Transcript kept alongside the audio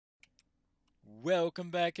Welcome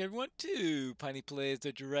back, everyone, to Piney Plays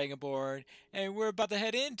the Dragonborn, and we're about to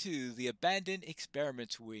head into the Abandoned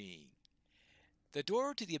Experiments Wing. The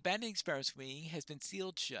door to the Abandoned Experiments Wing has been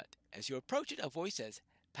sealed shut. As you approach it, a voice says,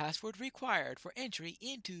 "Password required for entry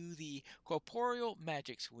into the Corporeal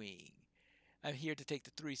MAGIX Wing." I'm here to take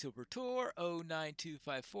the 3 Silver Tour,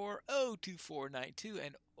 09254, 02492,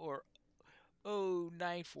 and or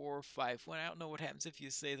 09451. I don't know what happens if you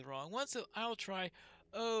say the wrong one, so I'll try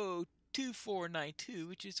 02492,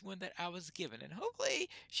 which is one that I was given, and hopefully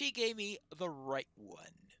she gave me the right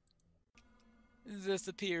one. This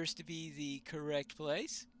appears to be the correct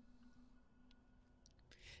place.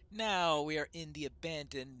 Now we are in the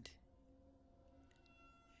Abandoned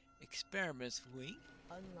Experiments Wing.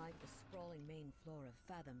 Unlike the sprawling main floor of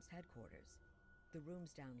Fathom's headquarters, the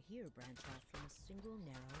rooms down here branch off from a single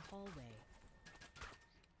narrow hallway.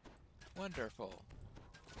 Wonderful.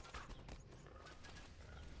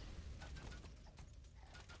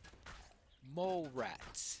 Mole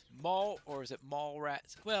rats. Mole, or is it mall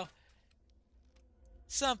rats? Well,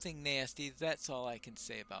 something nasty. That's all I can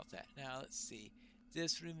say about that. Now, let's see.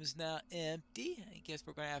 This room is now empty. I guess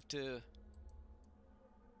we're going to have to...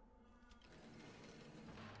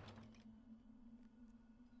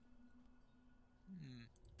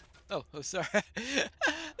 Oh, sorry.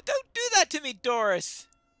 Don't do that to me, Doris!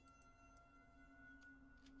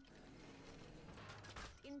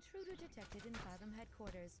 Intruder detected in Fathom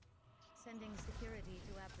headquarters. Sending security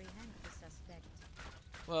to apprehend the suspect.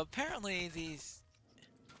 Well, apparently these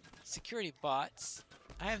security bots,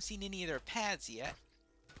 I haven't seen any of their pads yet.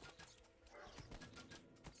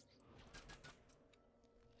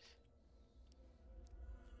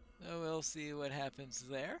 So we'll see what happens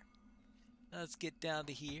there. Let's get down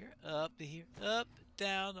to here, up to here, up,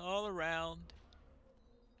 down, all around.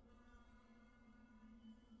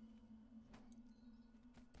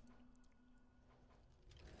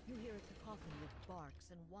 You hear a cacophony of barks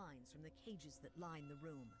and whines from the cages that line the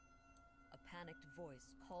room. A panicked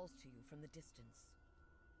voice calls to you from the distance.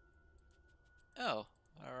 Oh,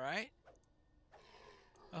 alright.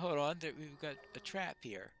 Oh, hold on, we've got a trap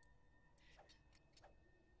here.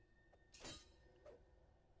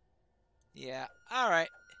 Yeah, alright.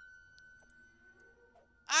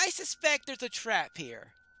 I suspect there's a trap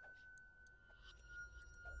here.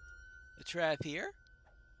 A trap here?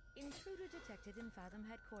 Intruder detected in Fathom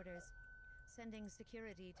headquarters. Sending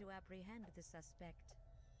security to apprehend the suspect.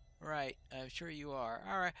 Right, I'm sure you are.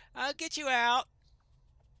 Alright, I'll get you out.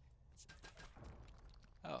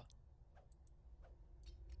 Oh.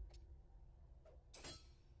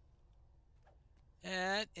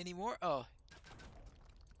 And any more? Oh.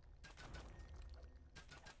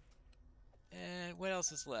 And what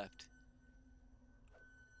else is left?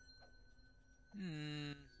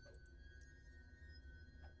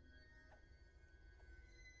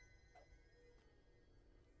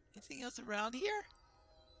 Anything else around here?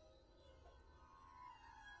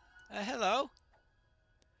 Hello?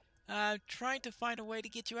 I'm trying to find a way to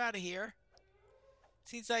get you out of here.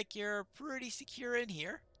 Seems like you're pretty secure in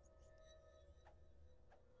here.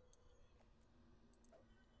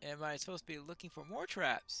 Am I supposed to be looking for more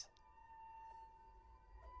traps?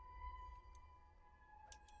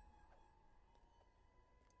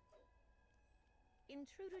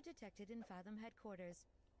 Intruder detected in Fathom headquarters.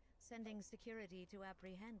 Sending security to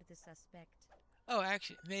apprehend the suspect. Oh,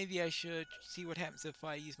 actually, maybe I should see what happens if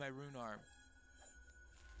I use my rune arm.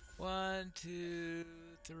 1, 2,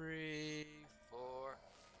 3, 4.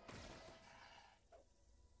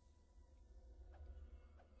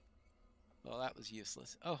 Well, that was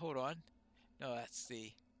useless. Oh, hold on. No, that's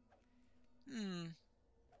the...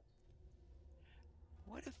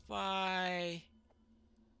 What if I...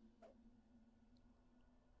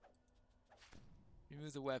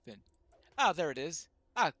 remove the weapon? Ah, there it is.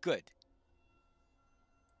 Ah, good.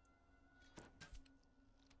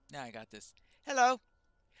 Now I got this. Hello.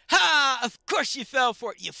 Ha! Of course you fell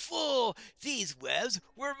for it, you fool! These webs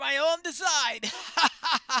were my own design! Ha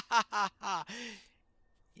ha ha ha ha!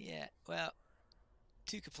 Yeah, well,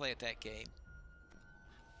 two could play at that game.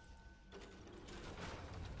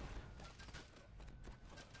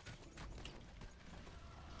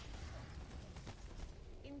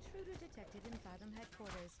 Intruder detected in Fathom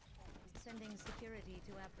headquarters. Sending security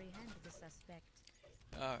to apprehend the suspect.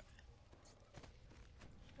 Alright.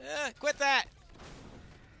 Quit that!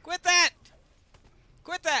 Quit that!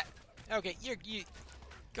 Quit that! Okay, you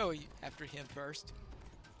go after him first.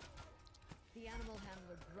 The animal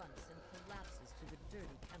handler grunts and collapses to the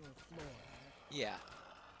dirty kennel floor. Yeah.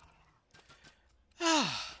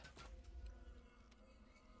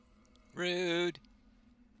 Rude.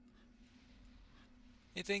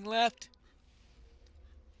 Anything left?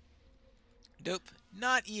 Nope,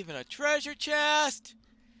 not even a treasure chest!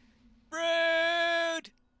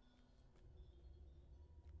 Rude!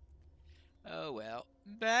 Oh well.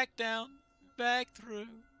 Back down, back through,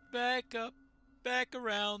 back up, back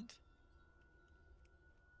around.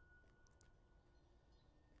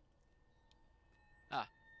 Ah,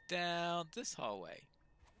 down this hallway.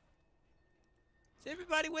 Is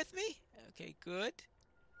everybody with me? Okay, good.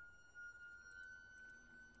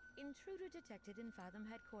 Intruder detected in Fathom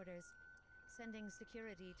headquarters. Sending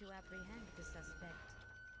security to apprehend the suspect.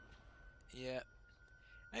 Yeah,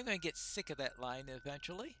 I'm gonna get sick of that line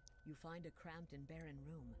eventually. You find a cramped and barren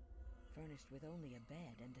room, furnished with only a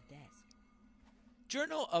bed and a desk.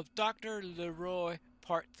 Journal of Dr. Leroy,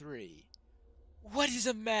 Part 3. What is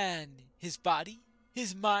a man? His body?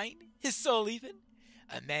 His mind? His soul even?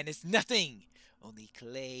 A man is nothing! Only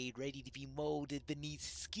clay ready to be molded beneath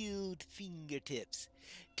skilled fingertips.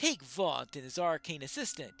 Take Vaunt and his arcane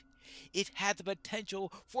assistant. It had the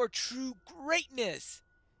potential for true greatness.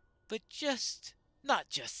 But not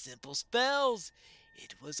just simple spells.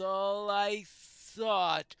 It was all I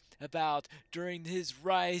thought about during his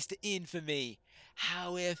rise to infamy.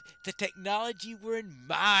 How if the technology were in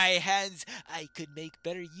my hands, I could make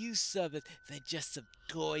better use of it than just some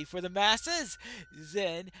toy for the masses?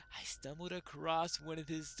 Then I stumbled across one of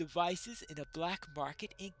his devices in a black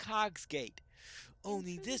market in Cogsgate.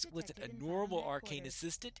 Only this wasn't a normal arcane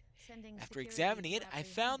assistant. After examining it, I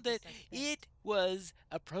found that it was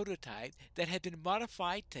a prototype that had been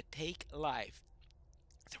modified to take life.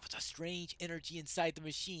 There was a strange energy inside the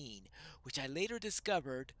machine, which I later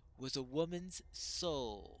discovered was a woman's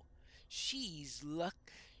soul. She's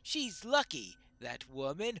lucky, that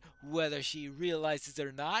woman, whether she realizes it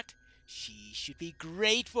or not. She should be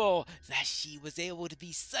grateful that she was able to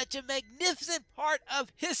be such a magnificent part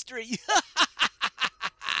of history.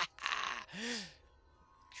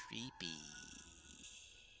 Creepy.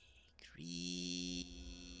 Creepy.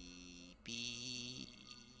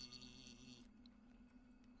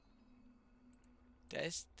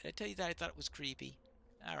 Did I tell you that I thought it was creepy?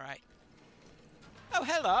 Alright. Oh,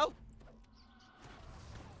 hello!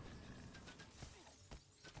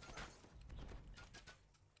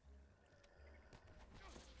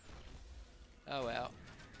 Oh, well.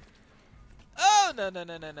 Oh, no, no,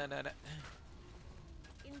 no, no, no, no, no.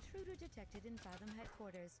 Intruder detected in Fathom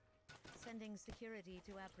headquarters. Sending security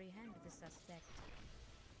to apprehend the suspect.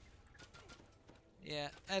 Yeah,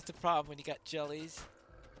 that's the problem when you got jellies.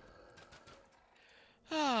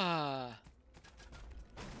 Ah.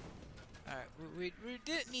 Alright, we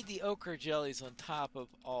didn't need the ochre jellies on top of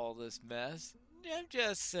all this mess. I'm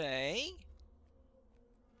just saying.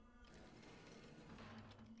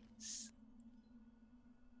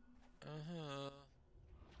 Uh-huh.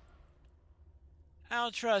 I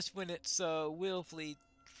don't trust when it so willfully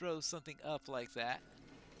throws something up like that.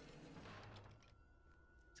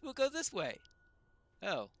 So we'll go this way.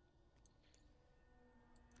 Oh.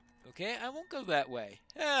 Okay, I won't go that way.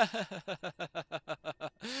 Yeah.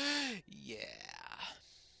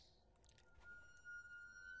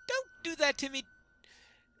 Don't do that to me.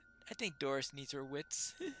 I think Doris needs her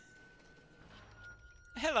wits.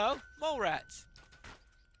 Hello, mole rats.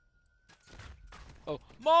 Oh,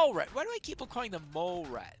 mole rat. Why do I keep on calling them mole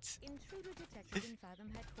rats? Intruder detected in Fathom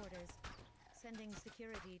headquarters. Sending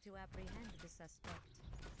security to apprehend the suspect.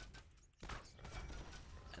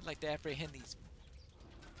 I'd like to apprehend these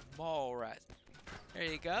mole rats. There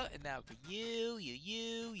you go. And now for you.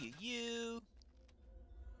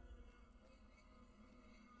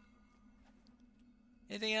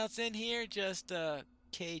 Anything else in here? Just a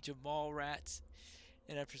cage of mole rats.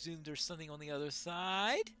 And I presume there's something on the other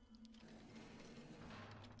side.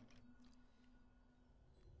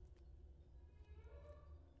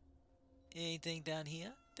 Anything down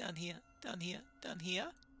here? Down here? Down here? Down here?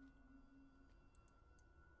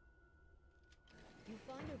 You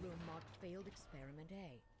find a room marked Failed Experiment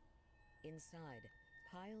A. Inside,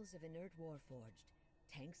 piles of inert warforged,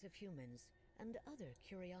 tanks of humans, and other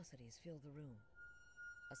curiosities fill the room.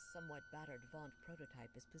 A somewhat battered Vaunt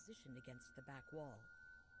prototype is positioned against the back wall.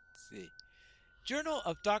 Let's see. Journal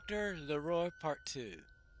of Dr. Leroy, Part 2.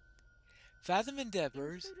 Fathom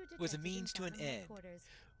Endeavors was a means to an end.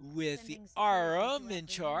 With the RM in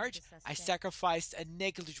charge, I sacrificed a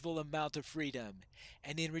negligible amount of freedom,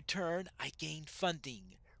 and in return, I gained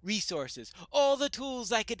funding, resources, all the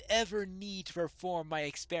tools I could ever need to perform my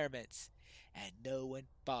experiments. And no one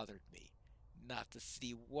bothered me. Not the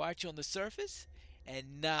City Watch on the surface,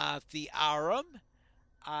 and not the RM.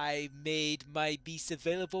 I made my beasts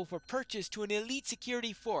available for purchase to an elite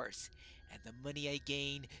security force, and the money I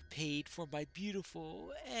gained paid for my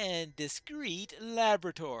beautiful and discreet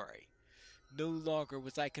laboratory. No longer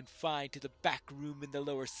was I confined to the back room in the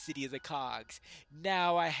lower city of the cogs.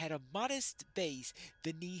 Now I had a modest base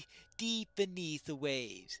deep beneath the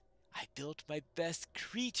waves. I built my best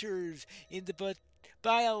creatures in the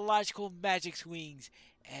biological MAGIX wings,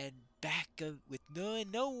 and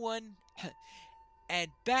no one, and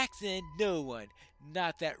back then no one,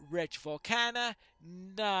 not that wretch Volcana,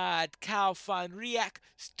 not Cal Von Riak,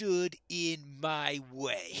 stood in my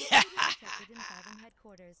way. Detected in Fathom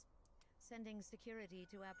headquarters, sending security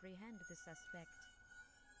to apprehend the suspect.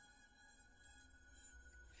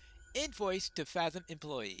 Invoice to Fathom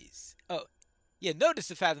employees. Oh, yeah, notice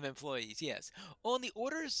to Fathom employees, yes. On the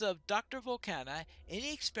orders of Dr. Volcana,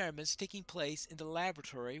 any experiments taking place in the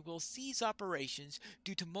laboratory will cease operations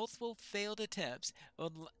due to multiple failed attempts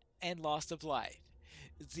and loss of life.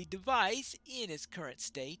 The device, in its current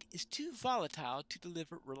state, is too volatile to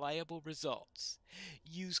deliver reliable results.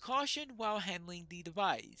 Use caution while handling the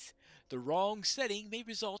device. The wrong setting may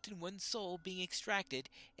result in one soul being extracted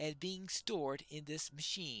and being stored in this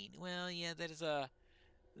machine. Well, yeah, that is a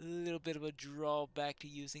little bit of a drawback to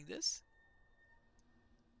using this.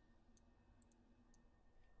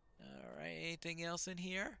 Alright, anything else in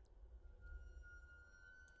here?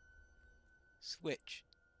 Switch.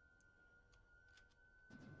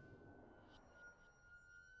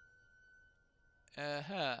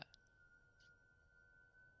 Uh-huh.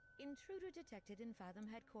 Intruder detected in Fathom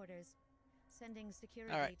headquarters, sending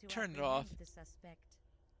security Alright, to turn it apprehend off. the suspect.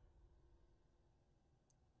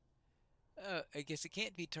 I guess it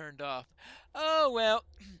can't be turned off. Oh, well.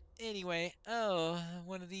 Anyway,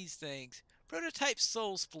 one of these things. Prototype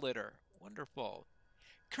Soul Splitter. Wonderful.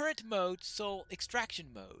 Current mode, Soul Extraction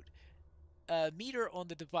mode. A meter on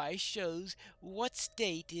the device shows what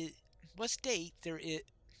state there is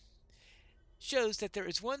shows that there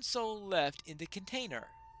is one soul left in the container.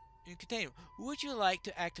 Would you like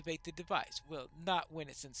to activate the device? Well, not when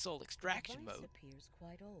it's in soul extraction The device mode. appears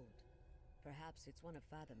quite old. Perhaps it's one of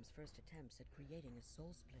Fathom's first attempts at creating a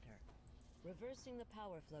soul splitter. Reversing the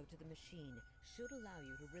power flow to the machine should allow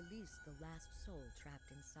you to release the last soul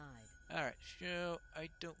trapped inside. Alright, so I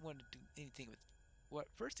don't want to do anything with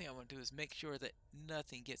first thing I want to do is make sure that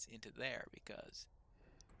nothing gets into there, because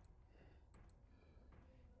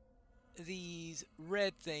these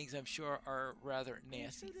red things I'm sure are rather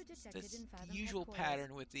nasty. That's the usual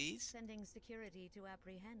pattern with these. Sending security to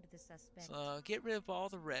apprehend the suspect. So get rid of all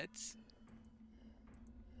the reds.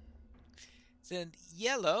 Then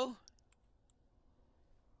yellow.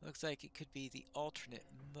 Looks like it could be the alternate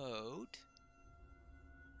mode.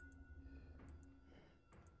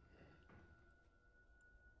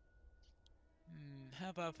 How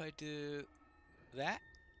about if I do that?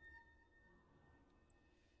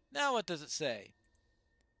 Now what does it say?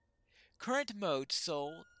 Current mode,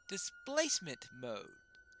 soul displacement mode.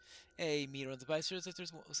 A meter on the device shows that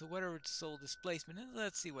there's so whatever soul displacement.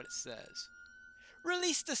 Let's see what it says.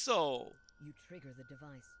 Release the soul. You trigger the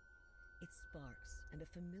device. It sparks, and a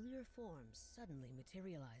familiar form suddenly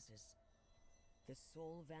materializes. The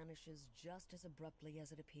soul vanishes just as abruptly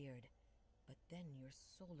as it appeared, but then your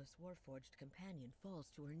soulless warforged companion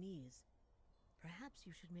falls to her knees. Perhaps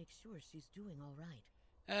you should make sure she's doing all right.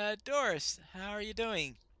 Doris, how are you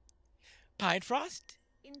doing? Pinefrost?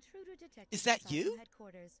 Intruder detected. Is that you?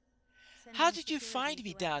 How did you find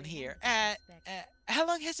me down here? How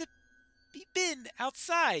long has it been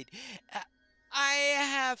outside? I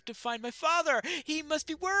have to find my father. He must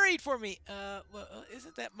be worried for me. Well,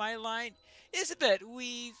 isn't that my line? Isabeth,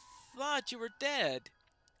 we thought you were dead.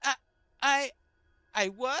 I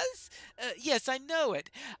was? Yes, I know it.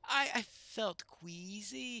 I felt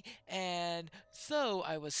queasy, and so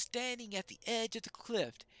I was standing at the edge of the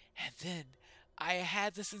cliff, and then I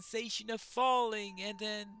had the sensation of falling, and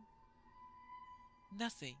then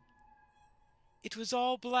nothing. It was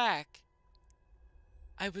all black.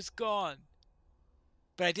 I was gone.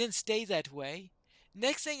 But I didn't stay that way.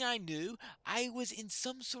 Next thing I knew, I was in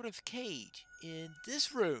some sort of cage in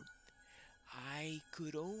this room. I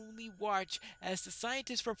could only watch as the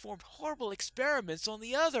scientists performed horrible experiments on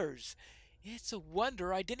the others. It's a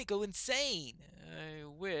wonder I didn't go insane. I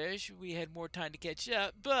wish we had more time to catch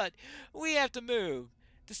up, but we have to move.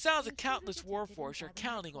 The sounds of countless warforged are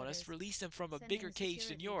counting on us to release them from a bigger cage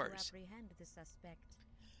than yours.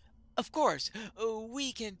 Of course,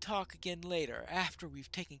 we can talk again later, after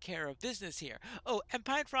we've taken care of business here. Oh, and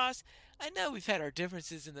Pinefrost, I know we've had our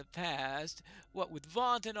differences in the past, what with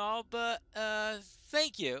Vaunt and all, but,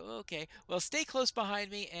 thank you. Okay, well, stay close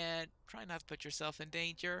behind me and try not to put yourself in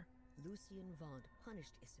danger. Lucien Vaunt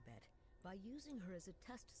punished Isabet by using her as a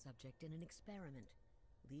test subject in an experiment,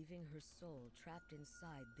 leaving her soul trapped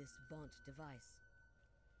inside this Vaunt device.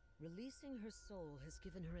 Releasing her soul has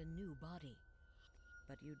given her a new body.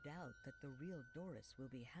 But you doubt that the real Doris will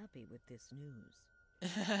be happy with this news.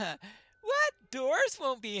 What? Doris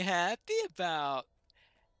won't be happy about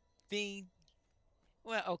being...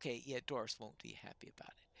 Well, okay, yeah, Doris won't be happy about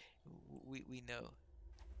it. We know.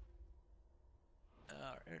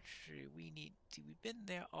 Let's see, we've been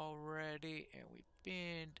there already, and we've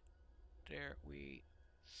been there,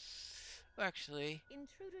 Actually...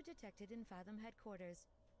 Intruder detected in Fathom headquarters.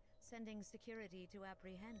 Sending security to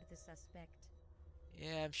apprehend the suspect.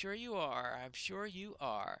 Yeah, I'm sure you are. I'm sure you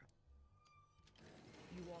are.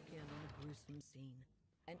 You walk in on a gruesome scene.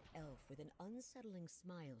 An elf with an unsettling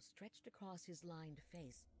smile stretched across his lined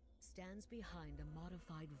face stands behind a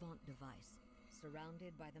modified Vaunt device,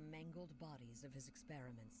 surrounded by the mangled bodies of his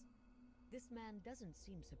experiments. This man doesn't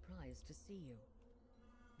seem surprised to see you.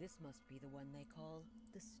 This must be the one they call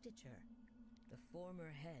the Stitcher, the former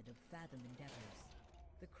head of Fathom Endeavors.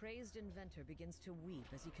 The crazed inventor begins to weep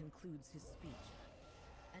as he concludes his speech,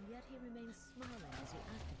 and yet he remains smiling as he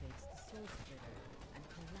activates the soul splitter and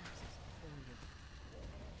collapses before you.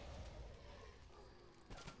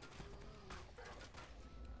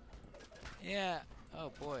 Yeah. Oh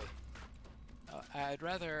boy. I'd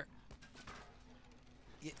rather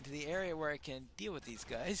get into the area where I can deal with these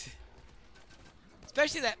guys.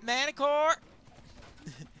 Especially that Manicore!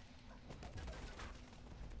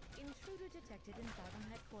 Intruder detected in Fathom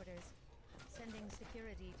headquarters. Sending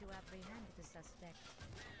security to apprehend the suspect.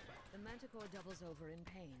 The Manticore doubles over in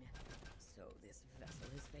pain. So this vessel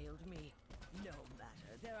has failed me. No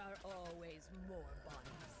matter, there are always more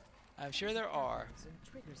bodies. I'm sure there are. And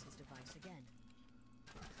triggers his device again.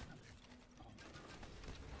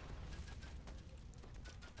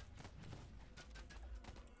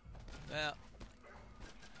 Well,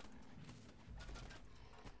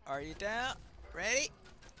 are you down? Ready?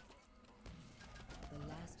 The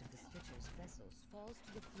last of the Stitcher's vessels falls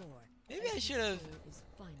to the floor. Maybe I should have... is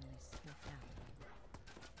finally snuffed out.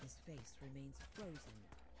 His face remains frozen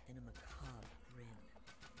in a macabre grin.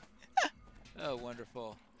 Oh,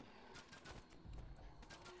 wonderful.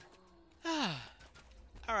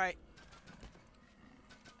 Alright.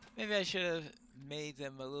 Maybe I should have made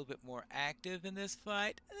them a little bit more active in this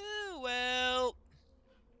fight. Oh, well.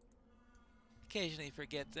 Occasionally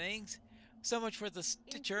forget things. So much for the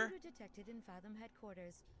Stitcher. Intruder detected in Fathom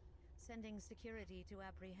headquarters. Sending security to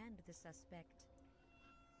apprehend the suspect.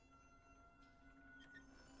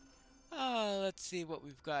 Let's see what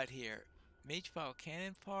we've got here. Mage file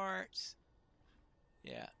cannon parts.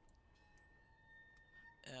 Yeah.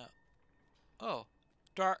 Oh,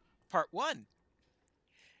 part 1.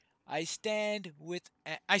 I started with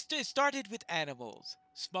animals,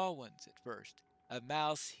 small ones at first. A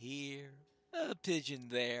mouse here, a pigeon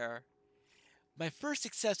there. My first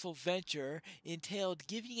successful venture entailed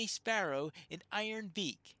giving a sparrow an iron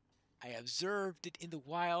beak. I observed it in the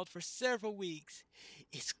wild for several weeks.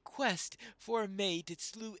 Its quest for a mate, it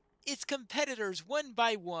slew its competitors one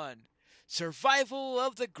by one. Survival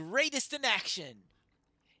of the greatest in action.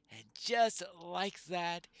 And just like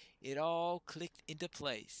that, it all clicked into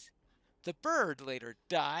place. The bird later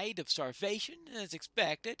died of starvation, as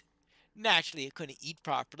expected. Naturally, it couldn't eat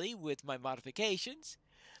properly with my modifications.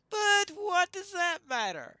 But what does that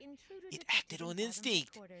matter? It acted on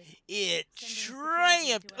instinct. It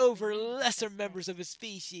triumphed over lesser members of its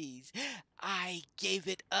species. I gave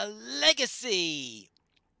it a legacy.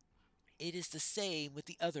 It is the same with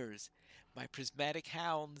the others. My prismatic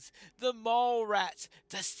hounds, the mole rats,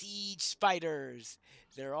 the siege spiders.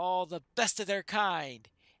 They're all the best of their kind.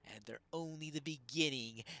 And they're only the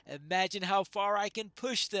beginning. Imagine how far I can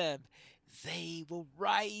push them. They will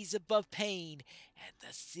rise above pain and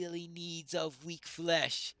the silly needs of weak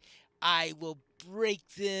flesh. I will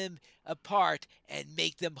break them apart and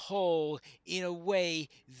make them whole in a way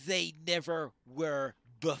they never were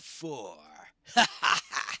before.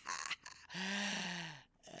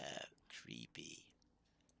 Creepy.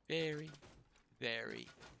 Very, very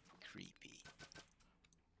creepy.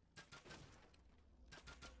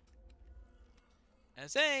 I'm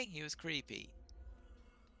saying he was creepy.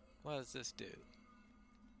 What does this do?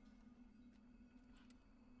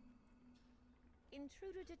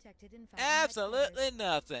 Intruder detected in Absolutely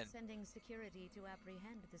nothing. Sending security to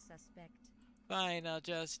apprehend the suspect. Fine, I'll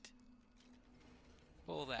just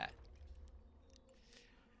pull that.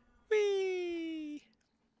 Whee!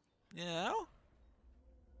 Now,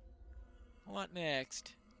 what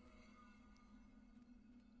next?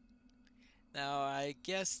 Now, I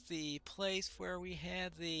guess the place where we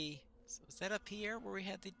had the... So was that up here where we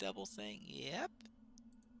had the double thing? Yep.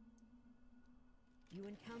 You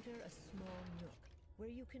encounter a small nook where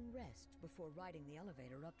you can rest before riding the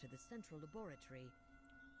elevator up to the central laboratory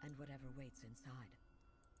and whatever waits inside.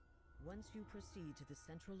 Once you proceed to the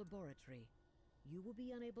central laboratory, you will be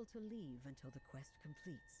unable to leave until the quest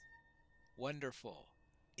completes. Wonderful.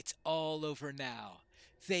 It's all over now.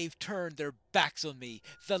 They've turned their backs on me,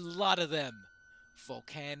 the lot of them.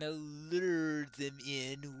 Volcano lured them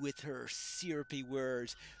in with her syrupy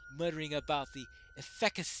words, muttering about the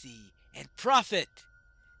efficacy and profit.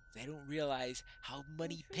 They don't realize how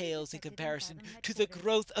money pales in comparison to the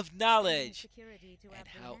growth of knowledge, and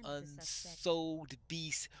how unsold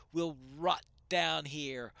beasts will rot down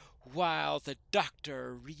here while the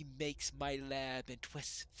doctor remakes my lab and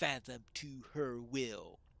twists Fathom to her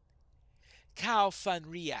will. Cal Van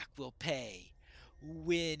Riak will pay.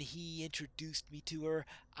 When he introduced me to her,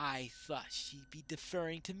 I thought she'd be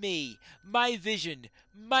deferring to me, my vision,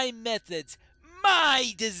 my methods,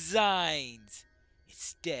 my designs.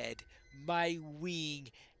 Instead, my wing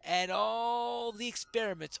and all the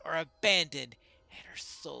experiments are abandoned, and her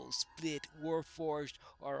soul split warforged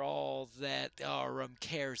are all that Aurum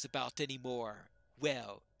cares about anymore.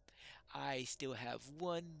 Well, I still have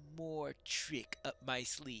one more trick up my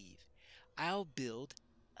sleeve. I'll build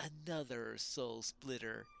another soul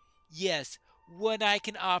splitter. Yes, one I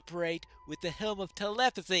can operate with the helm of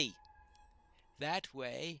telepathy. That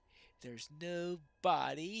way, there's no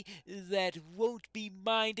body that won't be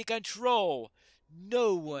mine to control.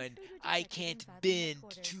 No one I can't bend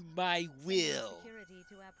to my will.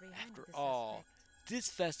 After all, this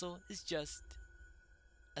vessel is just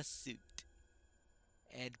a suit,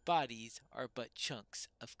 and bodies are but chunks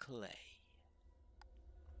of clay.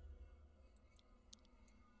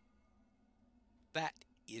 That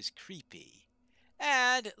is creepy.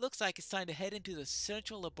 And it looks like it's time to head into the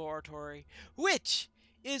central laboratory, which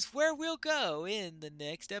is where we'll go in the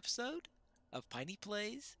next episode of Piney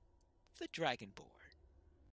Plays The Dragonborn.